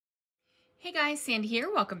Hey guys, Sandy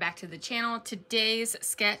here. Welcome back to the channel. Today's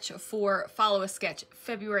sketch for Follow a Sketch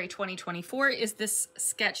February 2024 is this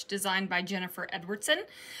sketch designed by Jennifer Edwardson.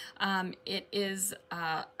 It is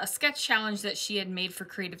a sketch challenge that she had made for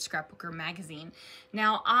Creative Scrapbooker magazine.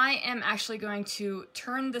 Now I am actually going to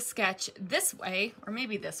turn the sketch this way, or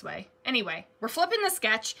maybe this way. Anyway, we're flipping the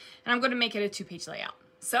sketch and I'm going to make it a two-page layout.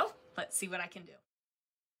 So let's see what I can do.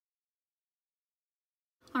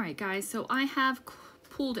 All right guys, so I have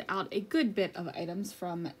pulled out a good bit of items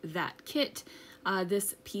from that kit.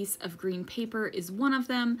 This piece of green paper is one of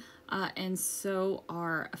them, and so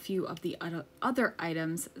are a few of the other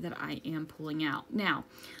items that I am pulling out. Now,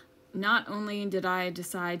 not only did I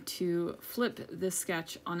decide to flip this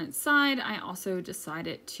sketch on its side, I also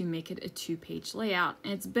decided to make it a two-page layout.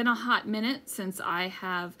 And it's been a hot minute since I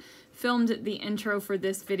have filmed the intro for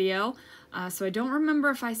this video, so I don't remember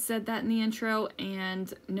if I said that in the intro,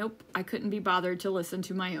 and nope, I couldn't be bothered to listen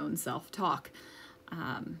to my own self-talk.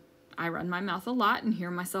 I run my mouth a lot and hear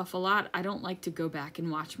myself a lot. I don't like to go back and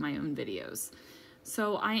watch my own videos.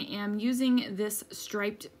 So I am using this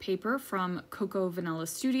striped paper from Cocoa Vanilla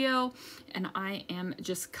Studio, and I am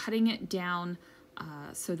just cutting it down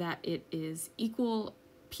so that it is equal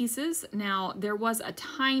pieces. Now, there was a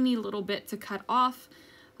tiny little bit to cut off,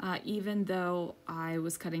 even though I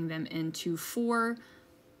was cutting them into four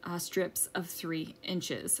strips of 3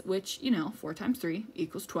 inches, which, you know, 4 times 3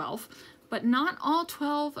 equals 12. But not all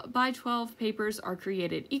 12 by 12 papers are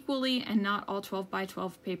created equally, and not all 12 by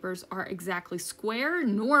 12 papers are exactly square,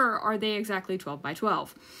 nor are they exactly 12 by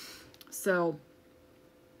 12. So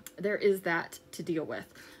there is that to deal with.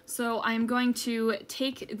 So I'm going to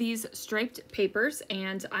take these striped papers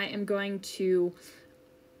and I am going to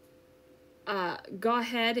go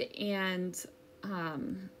ahead and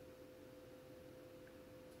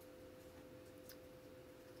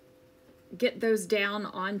get those down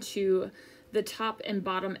onto the top and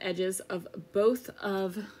bottom edges of both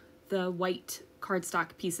of the white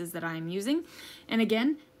cardstock pieces that I'm using. And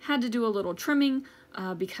again, had to do a little trimming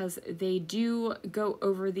because they do go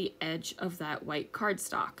over the edge of that white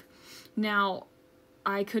cardstock. Now,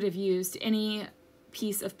 I could have used any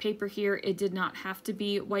piece of paper here. It did not have to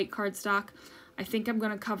be white cardstock. I think I'm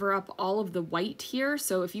going to cover up all of the white here.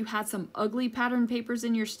 So if you had some ugly pattern papers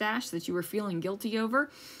in your stash that you were feeling guilty over,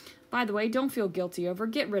 by the way, don't feel guilty over.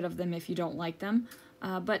 Get rid of them if you don't like them.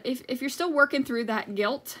 But if you're still working through that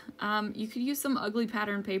guilt, you could use some ugly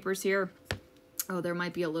pattern papers here. Oh, there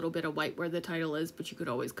might be a little bit of white where the title is, but you could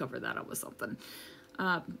always cover that up with something.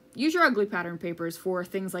 Use your ugly pattern papers for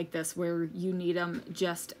things like this where you need them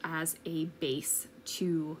just as a base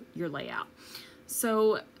to your layout.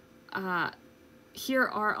 So here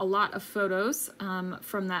are a lot of photos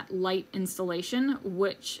from that light installation,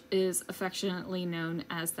 which is affectionately known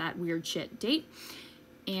as that weird shit date.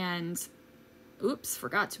 And oops,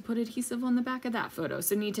 forgot to put adhesive on the back of that photo.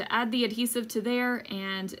 So need to add the adhesive to there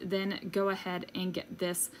and then go ahead and get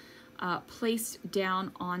this placed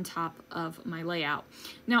down on top of my layout.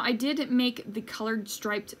 Now I did make the colored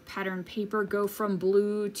striped pattern paper go from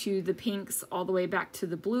blue to the pinks all the way back to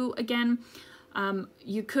the blue again.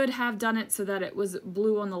 You could have done it so that it was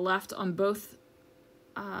blue on the left on both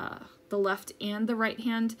the left and the right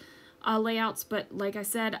hand layouts, but like I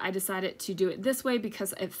said, I decided to do it this way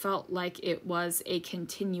because it felt like it was a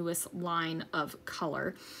continuous line of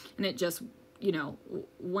color, and it just, you know,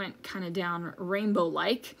 went kind of down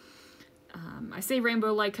rainbow-like. I say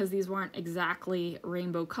rainbow-like because these weren't exactly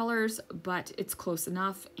rainbow colors, but it's close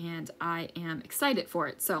enough, and I am excited for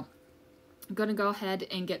it. So I'm going to go ahead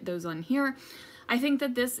and get those on here. I think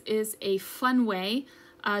that this is a fun way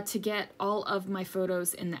to get all of my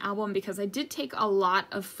photos in the album because I did take a lot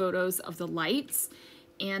of photos of the lights,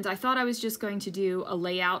 and I thought I was just going to do a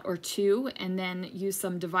layout or two and then use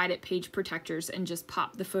some divided page protectors and just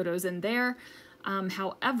pop the photos in there.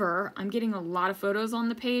 However, I'm getting a lot of photos on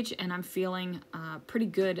the page and I'm feeling pretty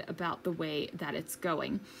good about the way that it's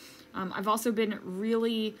going. I've also been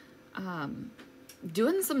really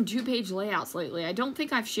doing some two-page layouts lately. I don't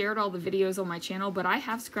think I've shared all the videos on my channel, but I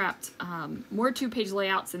have scrapped more two-page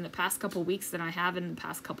layouts in the past couple weeks than I have in the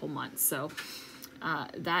past couple months. So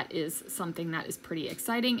that is something that is pretty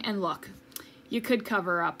exciting. And look, you could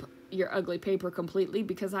cover up your ugly paper completely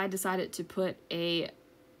because I decided to put a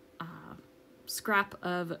scrap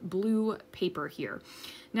of blue paper here.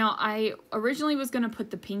 Now, I originally was going to put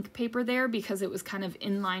the pink paper there because it was kind of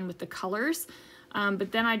in line with the colors.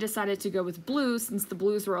 But then I decided to go with blue since the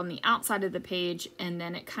blues were on the outside of the page, and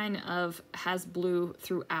then it kind of has blue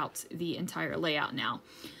throughout the entire layout now.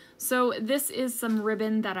 So this is some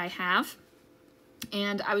ribbon that I have,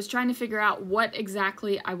 and I was trying to figure out what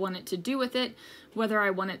exactly I wanted to do with it, whether I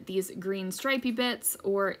wanted these green stripy bits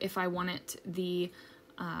or if I wanted the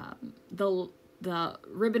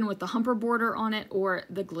ribbon with the humper border on it or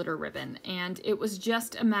the glitter ribbon. And it was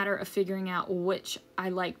just a matter of figuring out which I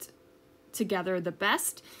liked together the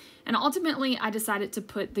best. And ultimately I decided to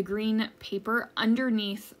put the green paper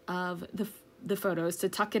underneath of the photos to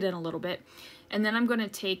tuck it in a little bit. And then I'm going to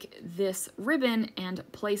take this ribbon and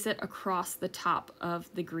place it across the top of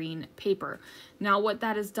the green paper. Now what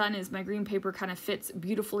that has done is my green paper kind of fits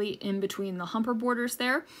beautifully in between the humper borders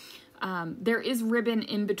there. There is ribbon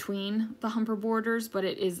in between the humper borders, but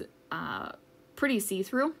it is pretty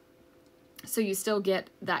see-through. So you still get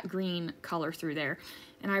that green color through there.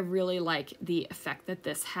 And I really like the effect that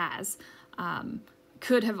this has.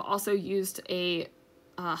 Could have also used a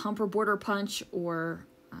humper border punch or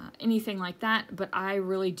anything like that, but I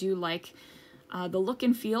really do like the look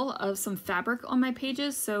and feel of some fabric on my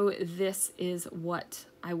pages, so this is what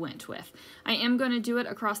I went with. I am going to do it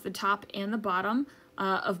across the top and the bottom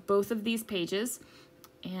of both of these pages,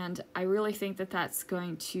 and I really think that that's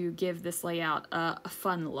going to give this layout a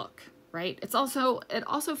fun look, right? It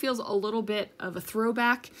also feels a little bit of a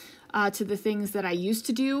throwback to the things that I used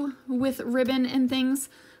to do with ribbon and things.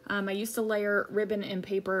 I used to layer ribbon and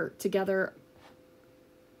paper together.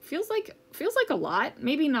 Feels like a lot,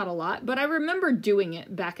 maybe not a lot, but I remember doing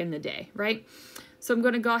it back in the day, right? So I'm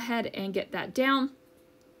going to go ahead and get that down.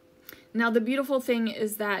 Now the beautiful thing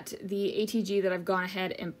is that the ATG that I've gone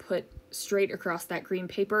ahead and put straight across that green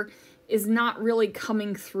paper is not really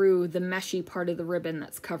coming through the meshy part of the ribbon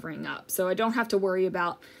that's covering up. So I don't have to worry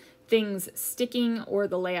about things sticking or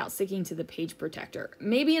the layout sticking to the page protector.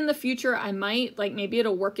 Maybe in the future I might, like maybe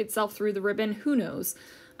it'll work itself through the ribbon, who knows?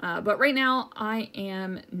 But right now I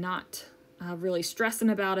am not really stressing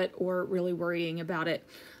about it or really worrying about it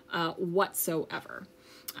whatsoever.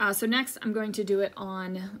 So next I'm going to do it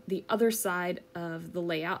on the other side of the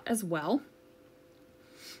layout as well.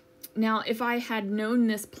 Now if I had known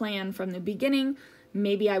this plan from the beginning,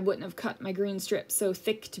 maybe I wouldn't have cut my green strip so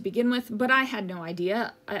thick to begin with, but I had no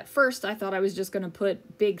idea. At first I thought I was just going to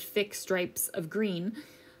put big thick stripes of green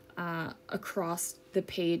across the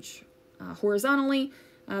page horizontally,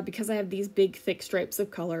 because I have these big thick stripes of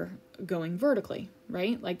color going vertically,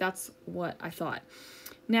 right? Like that's what I thought.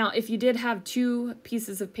 Now, if you did have two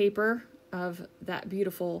pieces of paper of that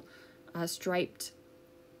beautiful striped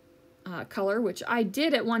color, which I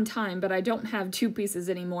did at one time, but I don't have two pieces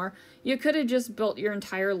anymore, you could have just built your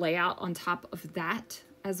entire layout on top of that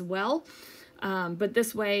as well. But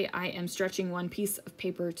this way I am stretching one piece of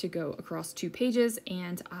paper to go across two pages,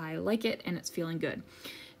 and I like it and it's feeling good.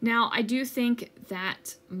 Now, I do think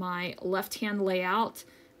that my left-hand layout,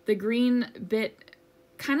 the green bit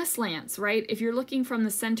kind of slants, right? If you're looking from the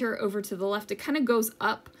center over to the left, it kind of goes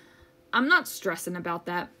up. I'm not stressing about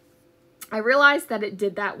that. I realized that it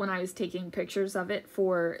did that when I was taking pictures of it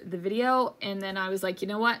for the video, and then I was like, you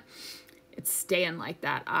know what? It's staying like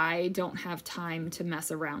that. I don't have time to mess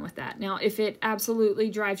around with that. Now, if it absolutely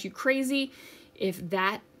drives you crazy, if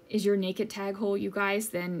that is your naked tag hole, you guys,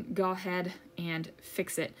 then go ahead and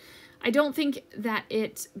fix it. I don't think that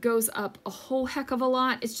it goes up a whole heck of a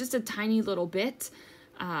lot. It's just a tiny little bit.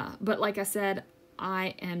 But like I said,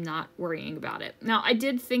 I am not worrying about it. Now, I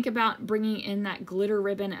did think about bringing in that glitter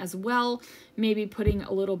ribbon as well, maybe putting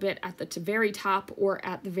a little bit at the very top or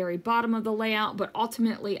at the very bottom of the layout, but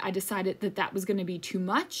ultimately I decided that that was going to be too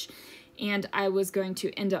much, and I was going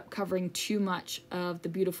to end up covering too much of the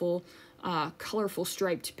beautiful colorful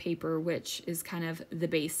striped paper, which is kind of the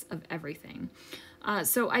base of everything.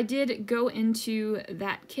 So I did go into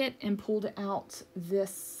that kit and pulled out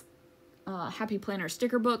this Happy Planner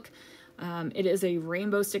sticker book. It is a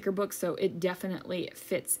rainbow sticker book, so it definitely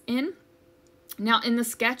fits in. Now in the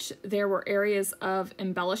sketch, there were areas of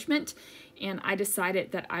embellishment, and I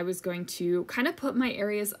decided that I was going to kind of put my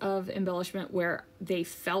areas of embellishment where they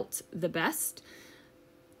felt the best.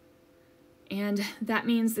 And that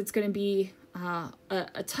means it's going to be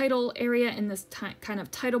a title area in this kind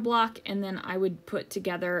of title block, and then I would put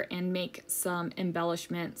together and make some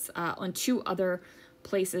embellishments on two other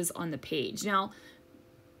places on the page. Now,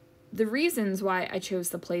 the reasons why I chose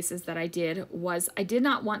the places that I did was I did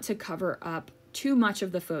not want to cover up too much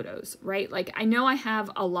of the photos, right? Like, I know I have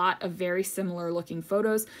a lot of very similar looking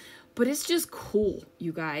photos, but it's just cool,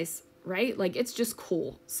 you guys, right? Like, it's just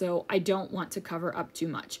cool. So I don't want to cover up too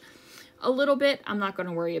much. A little bit, I'm not going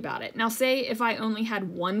to worry about it. Now, say if I only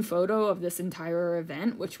had one photo of this entire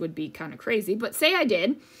event, which would be kind of crazy, but say I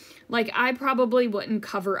did, like, I probably wouldn't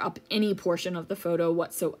cover up any portion of the photo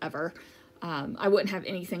whatsoever. I wouldn't have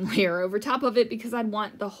anything layer over top of it because I'd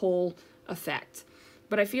want the whole effect.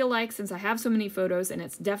 But I feel like since I have so many photos and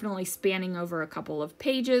it's definitely spanning over a couple of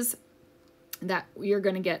pages, that you're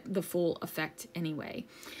going to get the full effect anyway.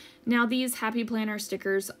 Now these Happy Planner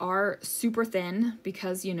stickers are super thin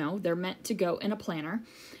because, you know, they're meant to go in a planner.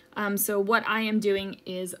 So what I am doing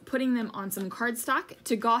is putting them on some cardstock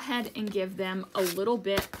to go ahead and give them a little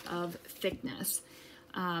bit of thickness.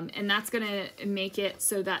 And that's going to make it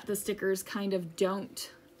so that the stickers kind of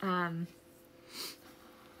don't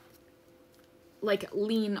like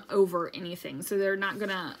lean over anything. So they're not going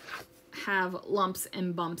to have lumps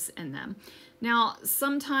and bumps in them. Now,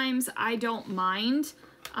 sometimes I don't mind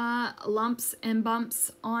lumps and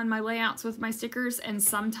bumps on my layouts with my stickers, and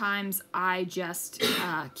sometimes I just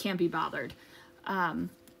can't be bothered. And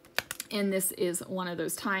this is one of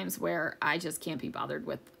those times where I just can't be bothered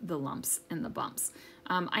with the lumps and the bumps.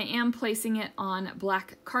 I am placing it on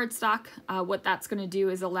black cardstock. What that's going to do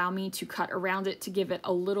is allow me to cut around it to give it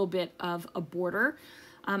a little bit of a border.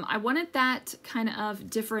 I wanted that kind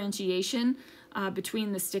of differentiation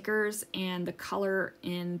between the stickers and the color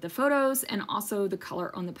in the photos, and also the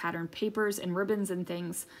color on the pattern papers and ribbons and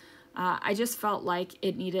things. I just felt like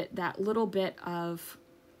it needed that little bit of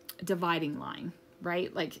dividing line,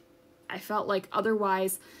 right? Like I felt like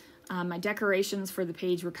otherwise my decorations for the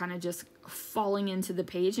page were kind of just falling into the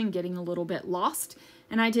page and getting a little bit lost,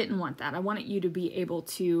 and I didn't want that. I wanted you to be able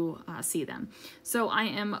to see them. So I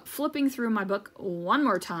am flipping through my book one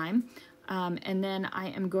more time, and then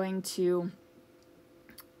I am going to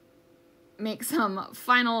make some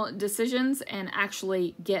final decisions and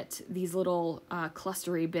actually get these little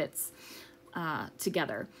clustery bits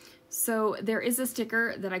together. So there is a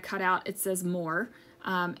sticker that I cut out. It says more.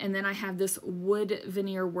 And then I have this wood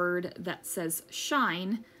veneer word that says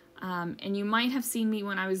shine. And you might have seen me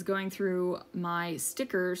when I was going through my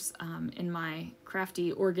stickers in my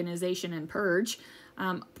crafty organization and purge.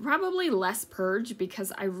 Probably less purge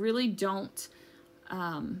because I really don't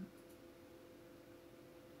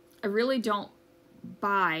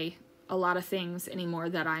buy a lot of things anymore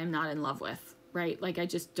that I am not in love with, right? Like I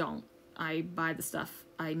just don't. I buy the stuff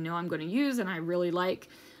I know I'm going to use and I really like.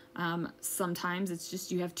 Sometimes it's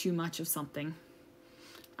just you have too much of something.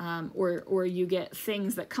 Or you get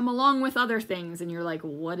things that come along with other things and you're like,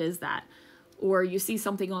 what is that? Or you see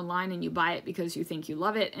something online and you buy it because you think you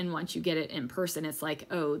love it, and once you get it in person, it's like,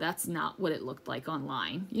 oh, that's not what it looked like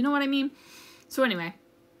online. You know what I mean? So anyway,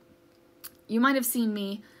 you might have seen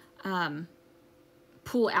me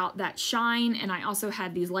pull out that shine, and I also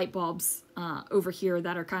had these light bulbs over here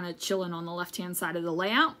that are kind of chilling on the left-hand side of the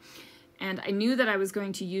layout. And I knew that I was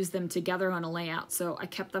going to use them together on a layout, so I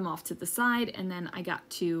kept them off to the side, and then I got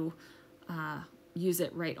to use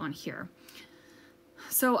it right on here.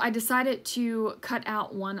 So I decided to cut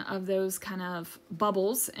out one of those kind of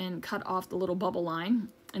bubbles and cut off the little bubble line,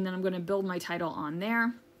 and then I'm going to build my title on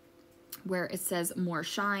there where it says more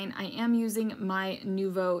shine. I am using my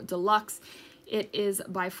Nuvo Deluxe. It is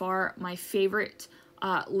by far my favorite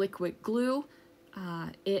liquid glue.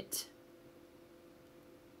 It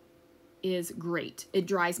is great. It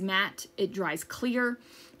dries matte, it dries clear,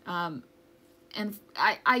 and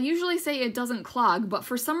I usually say it doesn't clog, but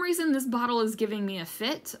for some reason this bottle is giving me a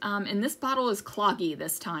fit, and this bottle is cloggy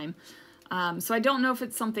this time. So I don't know if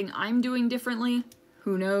it's something I'm doing differently.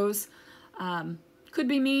 Who knows? Could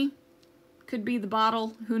be me, could be the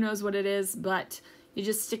bottle, who knows what it is, but you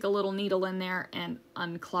just stick a little needle in there and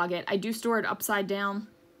unclog it. I do store it upside down,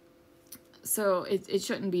 so it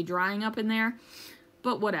shouldn't be drying up in there,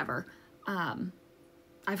 but whatever.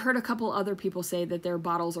 I've heard a couple other people say that their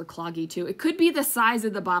bottles are cloggy too. It could be the size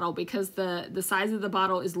of the bottle, because the size of the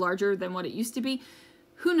bottle is larger than what it used to be.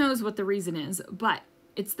 Who knows what the reason is, but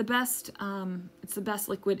it's the best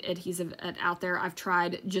liquid adhesive out there. I've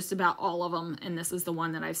tried just about all of them, and this is the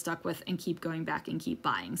one that I've stuck with and keep going back and keep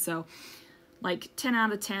buying. So like 10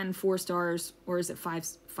 out of 10, 4 stars, or is it 5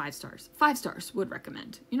 stars? 5 stars would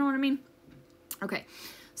recommend. You know what I mean? Okay.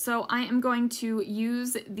 So I am going to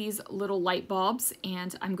use these little light bulbs,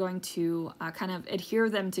 and I'm going to kind of adhere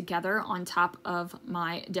them together on top of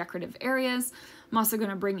my decorative areas. I'm also going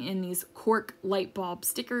to bring in these cork light bulb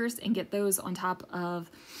stickers and get those on top of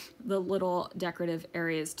the little decorative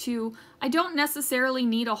areas too. I don't necessarily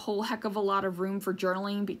need a whole heck of a lot of room for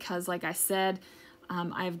journaling because, like I said,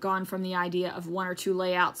 I've gone from the idea of 1 or 2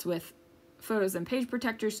 layouts with photos and page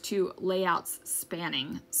protectors to layouts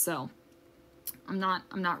spanning. So I'm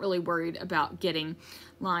not really worried about getting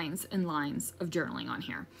lines and lines of journaling on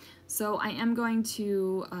here. So I am going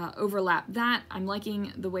to overlap that. I'm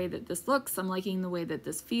liking the way that this looks. I'm liking the way that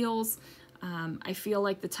this feels. I feel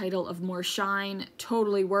like the title of More Shine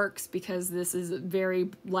totally works because this is very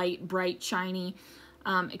light, bright, shiny.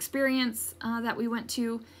 experience that we went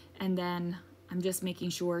to. And then I'm just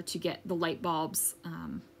making sure to get the light bulbs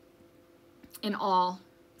in all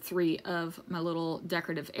 3 of my little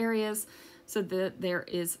decorative areas so that there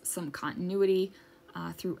is some continuity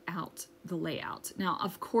throughout the layout. Now,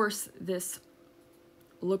 of course, this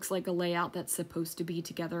looks like a layout that's supposed to be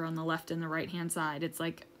together on the left and the right hand side. It's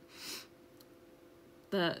like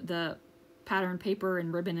the pattern paper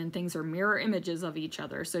and ribbon and things are mirror images of each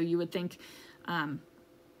other. So you would think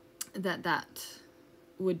that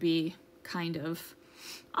would be kind of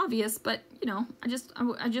obvious, but you know,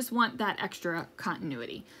 I just want that extra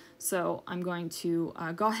continuity. So I'm going to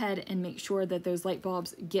go ahead and make sure that those light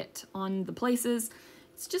bulbs get on the places.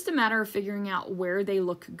 It's just a matter of figuring out where they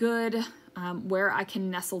look good, where I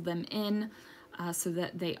can nestle them in so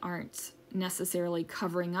that they aren't necessarily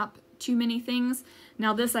covering up too many things.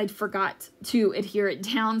 Now this I forgot to adhere it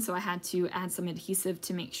down, so I had to add some adhesive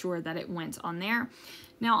to make sure that it went on there.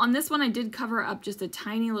 Now on this one I did cover up just a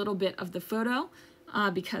tiny little bit of the photo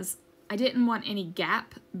because I didn't want any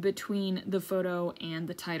gap between the photo and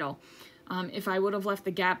the title. If I would have left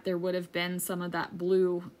the gap, there would have been some of that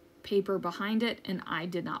blue paper behind it, and I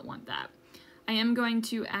did not want that. I am going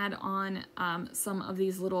to add on some of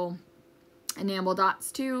these little enamel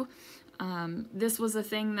dots too. This was a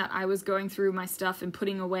thing that I was going through my stuff and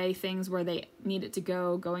putting away things where they needed to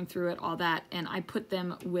go, going through it, all that, and I put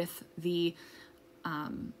them with the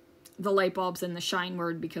light bulbs and the shine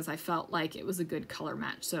word because I felt like it was a good color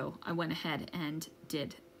match, so I went ahead and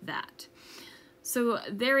did that. So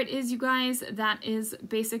there it is, you guys. That is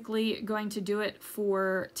basically going to do it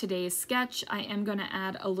for today's sketch. I am going to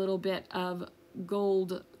add a little bit of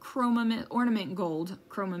gold chroma mist, ornament gold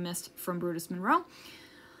chroma mist from Brutus Monroe.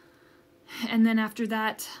 And then after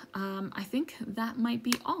that, I think that might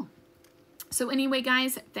be all. So anyway,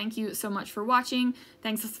 guys, thank you so much for watching.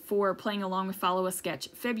 Thanks for playing along with Follow a Sketch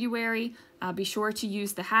February. Be sure to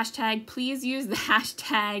use the hashtag. Please use the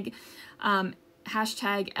hashtag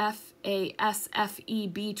hashtag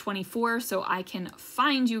FASFEB24 so I can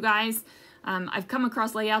find you guys. I've come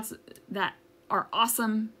across layouts that are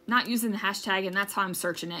awesome not using the hashtag, and that's how I'm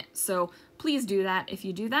searching it. So please do that if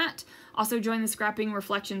you do that. Also join the Scrapping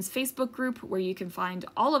Reflections Facebook group where you can find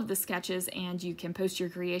all of the sketches and you can post your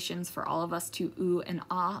creations for all of us to ooh and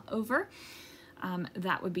ah over.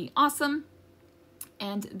 That would be awesome.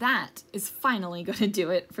 And that is finally going to do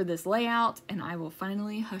it for this layout, and I will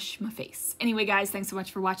finally hush my face. Anyway, guys, thanks so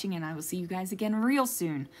much for watching, and I will see you guys again real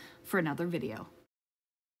soon for another video.